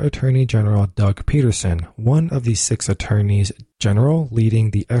 Nebraska Attorney General Doug Peterson, one of the 6 attorneys general leading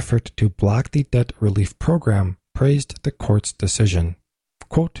the effort to block the debt relief program, praised the court's decision.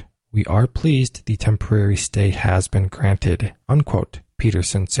 Quote, "We are pleased the temporary stay has been granted," unquote,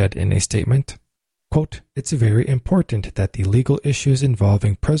 Peterson said in a statement. Quote, "It's very important that the legal issues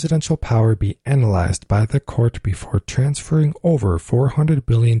involving presidential power be analyzed by the court before transferring over $400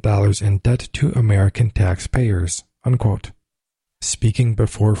 billion in debt to American taxpayers," unquote. Speaking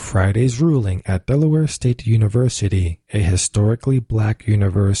before Friday's ruling at Delaware State University, a historically black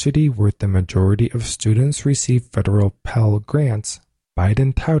university where the majority of students receive federal Pell Grants,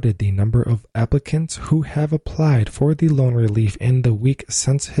 Biden touted the number of applicants who have applied for the loan relief in the week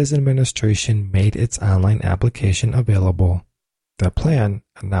since his administration made its online application available. The plan,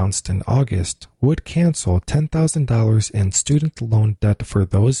 announced in August, would cancel $10,000 in student loan debt for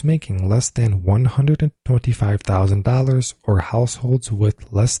those making less than $125,000 or households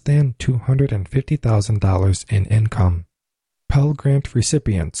with less than $250,000 in income. Pell Grant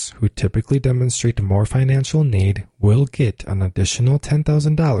recipients, who typically demonstrate more financial need, will get an additional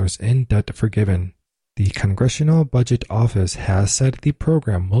 $10,000 in debt forgiven. The Congressional Budget Office has said the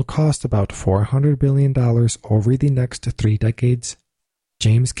program will cost about $400 billion over the next 3 decades.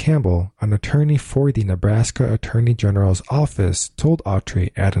 James Campbell, an attorney for the Nebraska Attorney General's office, told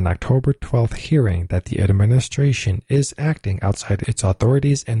Autry at an October 12th hearing that the administration is acting outside its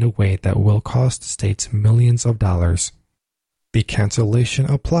authorities in a way that will cost states millions of dollars. The cancellation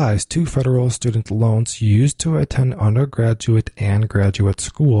applies to federal student loans used to attend undergraduate and graduate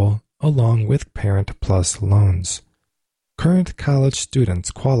school, along with Parent Plus loans. Current college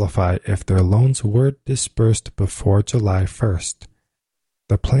students qualify if their loans were disbursed before July 1st.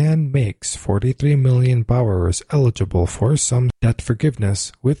 The plan makes 43 million borrowers eligible for some debt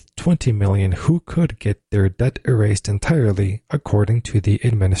forgiveness, with 20 million who could get their debt erased entirely, according to the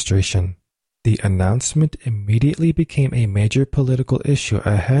administration. The announcement immediately became a major political issue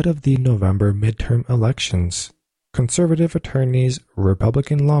ahead of the November midterm elections. Conservative attorneys,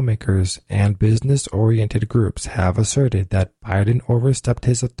 Republican lawmakers, and business-oriented groups have asserted that Biden overstepped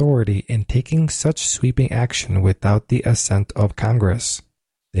his authority in taking such sweeping action without the assent of Congress.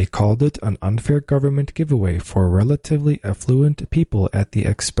 They called it an unfair government giveaway for relatively affluent people at the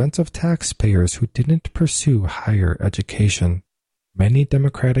expense of taxpayers who didn't pursue higher education. Many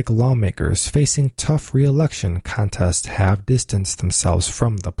Democratic lawmakers facing tough re-election contests have distanced themselves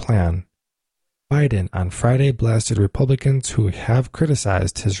from the plan. Biden on Friday blasted Republicans who have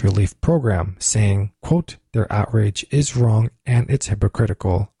criticized his relief program, saying, quote, "Their outrage is wrong and it's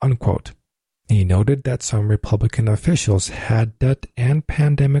hypocritical," unquote. He noted that some Republican officials had debt and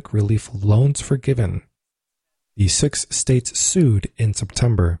pandemic relief loans forgiven. The 6 states sued in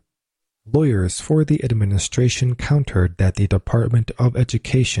September. Lawyers for the administration countered that the Department of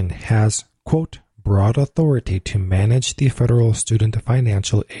Education has, quote, "broad authority to manage the federal student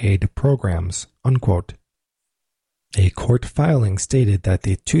financial aid programs," unquote. A court filing stated that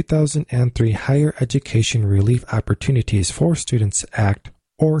the 2003 Higher Education Relief Opportunities for Students Act,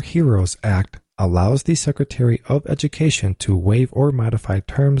 or HEROES Act, allows the Secretary of Education to waive or modify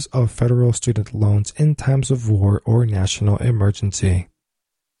terms of federal student loans in times of war or national emergency.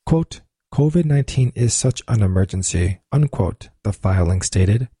 Quote, "COVID-19 is such an emergency," unquote, the filing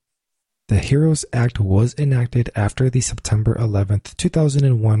stated. The HEROES Act was enacted after the September 11,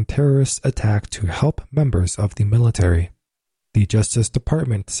 2001 terrorist attack to help members of the military. The Justice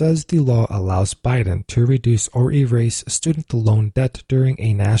Department says the law allows Biden to reduce or erase student loan debt during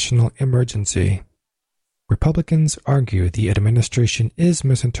a national emergency. Republicans argue the administration is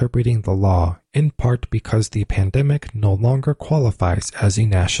misinterpreting the law, in part because the pandemic no longer qualifies as a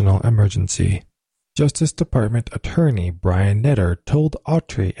national emergency. Justice Department Attorney Brian Netter told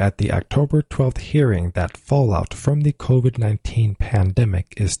Autry at the October 12th hearing that fallout from the COVID-19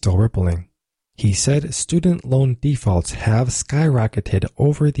 pandemic is still rippling. He said student loan defaults have skyrocketed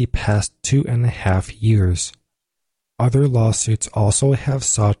over the past 2.5 years. Other lawsuits also have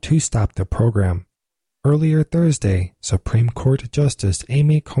sought to stop the program. Earlier Thursday, Supreme Court Justice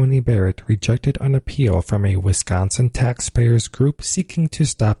Amy Coney Barrett rejected an appeal from a Wisconsin taxpayers group seeking to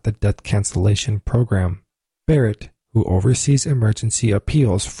stop the debt cancellation program. Barrett, who oversees emergency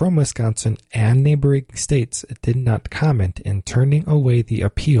appeals from Wisconsin and neighboring states, did not comment in turning away the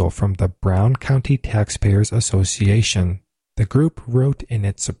appeal from the Brown County Taxpayers Association. The group wrote in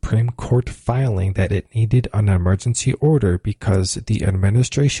its Supreme Court filing that it needed an emergency order because the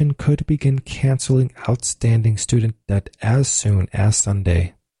administration could begin canceling outstanding student debt as soon as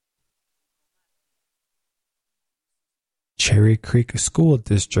Sunday. Cherry Creek School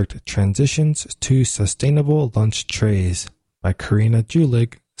District transitions to sustainable lunch trays by Karina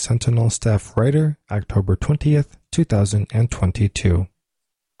Julig, Sentinel staff writer, October 20th, 2022.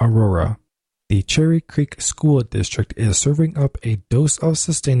 Aurora. The Cherry Creek School District is serving up a dose of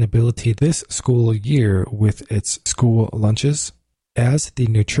sustainability this school year with its school lunches, as the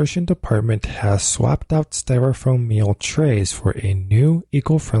nutrition department has swapped out styrofoam meal trays for a new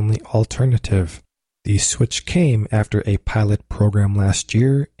eco-friendly alternative. The switch came after a pilot program last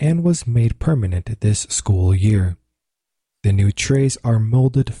year and was made permanent this school year. The new trays are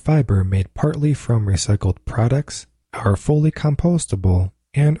molded fiber made partly from recycled products, are fully compostable,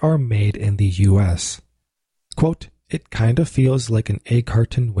 and are made in the U.S. Quote, "It kind of feels like an egg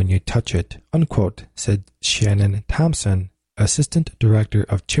carton when you touch it," unquote, said Shannon Thompson, Assistant Director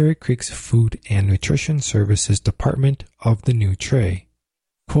of Cherry Creek's Food and Nutrition Services Department, of the new tray.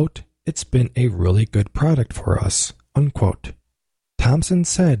 Quote, "It's been a really good product for us," unquote. Thompson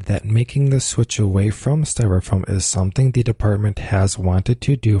said that making the switch away from styrofoam is something the department has wanted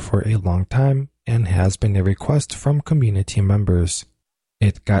to do for a long time and has been a request from community members.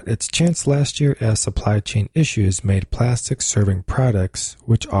 It got its chance last year as supply chain issues made plastic-serving products,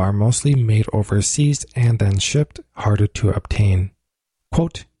 which are mostly made overseas and then shipped, harder to obtain.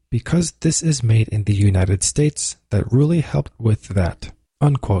 Quote, "Because this is made in the United States, that really helped with that,"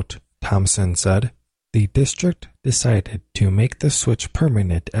 unquote, Thompson said. The district decided to make the switch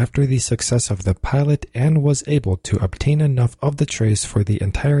permanent after the success of the pilot and was able to obtain enough of the trays for the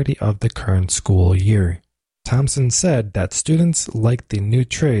entirety of the current school year. Thompson said that students liked the new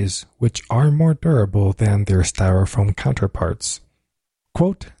trays, which are more durable than their styrofoam counterparts.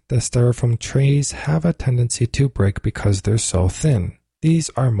 Quote, "The styrofoam trays have a tendency to break because they're so thin. These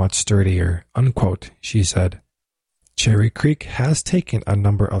are much sturdier," unquote, she said. Cherry Creek has taken a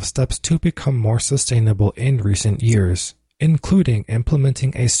number of steps to become more sustainable in recent years, including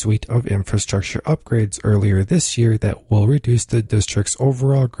implementing a suite of infrastructure upgrades earlier this year that will reduce the district's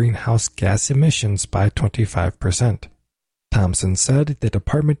overall greenhouse gas emissions by 25%. Thompson said the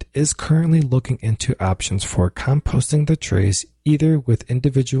department is currently looking into options for composting the trays either with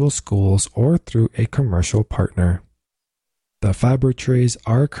individual schools or through a commercial partner. The fiber trays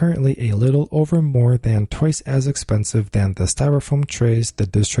are currently a little over more than twice as expensive than the styrofoam trays the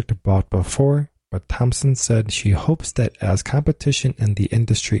district bought before, but Thompson said she hopes that as competition in the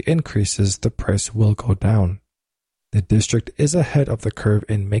industry increases, the price will go down. The district is ahead of the curve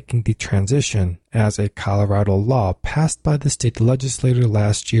in making the transition, as a Colorado law passed by the state legislature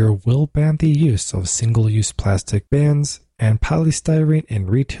last year will ban the use of single-use plastic bins and polystyrene in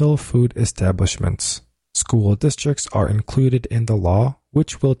retail food establishments. School districts are included in the law,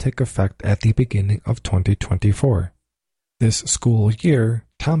 which will take effect at the beginning of 2024. This school year,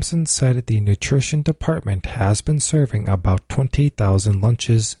 Thompson said the nutrition department has been serving about 20,000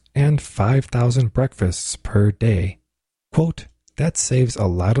 lunches and 5,000 breakfasts per day. Quote, "That saves a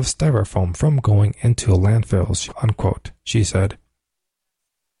lot of styrofoam from going into landfills," unquote, she said.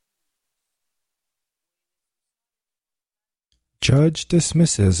 Judge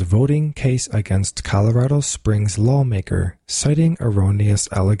dismisses voting case against Colorado Springs lawmaker, citing erroneous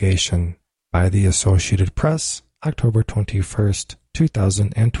allegation. By the Associated Press, October 21,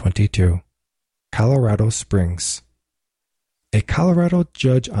 2022. Colorado Springs. A Colorado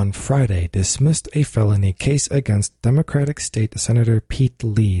judge on Friday dismissed a felony case against Democratic State Senator Pete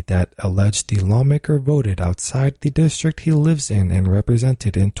Lee that alleged the lawmaker voted outside the district he lives in and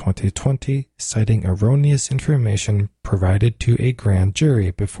represented in 2020, citing erroneous information provided to a grand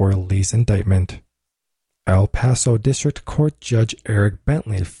jury before Lee's indictment. El Paso District Court Judge Eric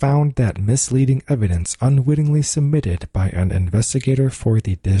Bentley found that misleading evidence unwittingly submitted by an investigator for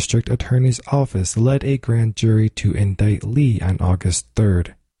the district attorney's office led a grand jury to indict Lee on August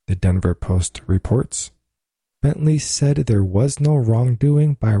 3rd, the Denver Post reports. Bentley said there was no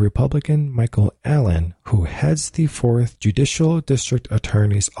wrongdoing by Republican Michael Allen, who heads the 4th Judicial District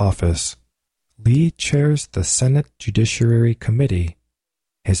Attorney's Office. Lee chairs the Senate Judiciary Committee.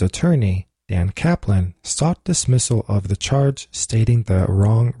 His attorney, Dan Kaplan, sought dismissal of the charge, stating the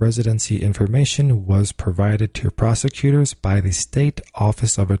wrong residency information was provided to prosecutors by the State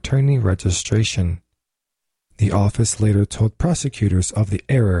Office of Attorney Registration. The office later told prosecutors of the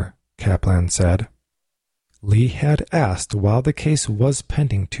error, Kaplan said. Lee had asked while the case was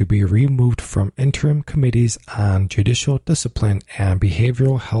pending to be removed from interim committees on judicial discipline and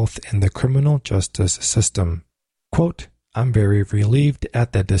behavioral health in the criminal justice system. Quote, "I'm very relieved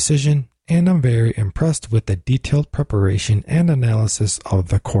at that decision, and I'm very impressed with the detailed preparation and analysis of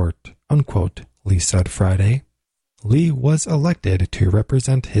the court," unquote, Lee said Friday. Lee was elected to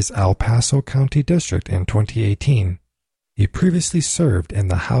represent his El Paso County District in 2018. He previously served in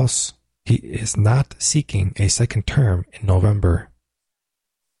the House. He is not seeking a second term in November.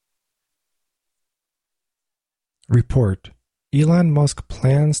 Report: Elon Musk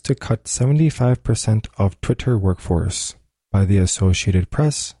plans to cut 75% of Twitter workforce. By the Associated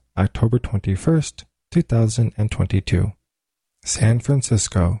Press, October 21, 2022. San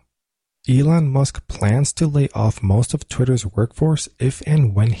Francisco. Elon Musk plans to lay off most of Twitter's workforce if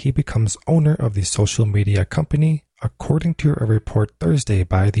and when he becomes owner of the social media company, according to a report Thursday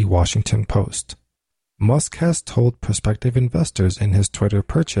by the Washington Post. Musk has told prospective investors in his Twitter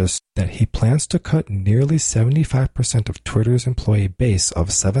purchase that he plans to cut nearly 75% of Twitter's employee base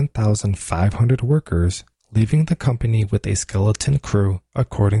of 7,500 workers, leaving the company with a skeleton crew,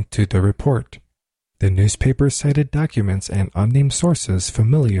 according to the report. The newspaper cited documents and unnamed sources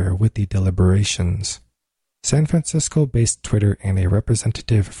familiar with the deliberations. San Francisco-based Twitter and a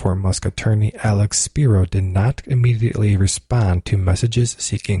representative for Musk attorney Alex Spiro did not immediately respond to messages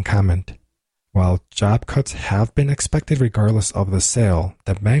seeking comment. While job cuts have been expected regardless of the sale,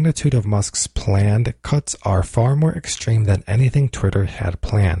 the magnitude of Musk's planned cuts are far more extreme than anything Twitter had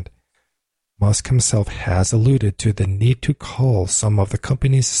planned. Musk himself has alluded to the need to cull some of the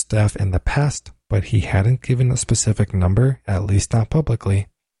company's staff in the past, but he hadn't given a specific number, at least not publicly.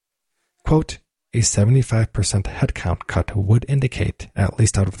 Quote, "A 75% headcount cut would indicate, at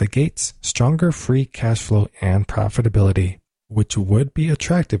least out of the gates, stronger free cash flow and profitability, which would be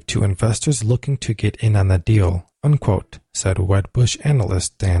attractive to investors looking to get in on the deal," unquote, said Wedbush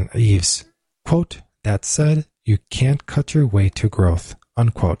analyst Dan Eves. Quote, "That said, you can't cut your way to growth,"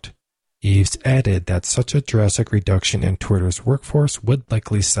 unquote. Eves added that such a drastic reduction in Twitter's workforce would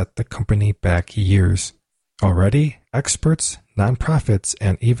likely set the company back years. Already, experts, nonprofits,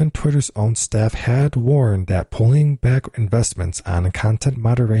 and even Twitter's own staff had warned that pulling back investments on content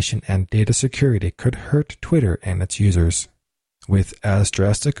moderation and data security could hurt Twitter and its users. With as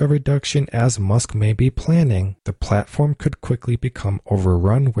drastic a reduction as Musk may be planning, the platform could quickly become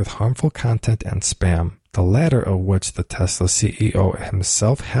overrun with harmful content and spam, the latter of which the Tesla CEO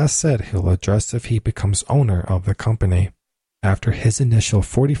himself has said he'll address if he becomes owner of the company. After his initial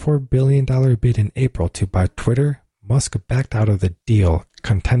 $44 billion bid in April to buy Twitter, Musk backed out of the deal,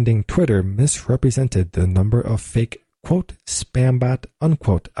 contending Twitter misrepresented the number of fake, quote, spambot,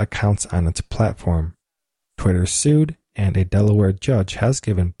 unquote, accounts on its platform. Twitter sued, and a Delaware judge has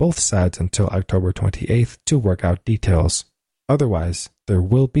given both sides until October 28th to work out details. Otherwise, there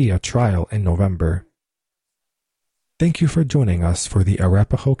will be a trial in November. Thank you for joining us for the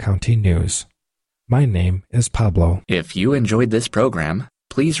Arapahoe County News. My name is Pablo. If you enjoyed this program,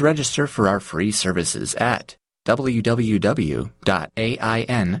 please register for our free services at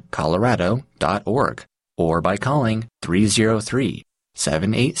www.aincolorado.org or by calling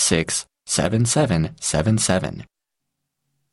 303-786-7777.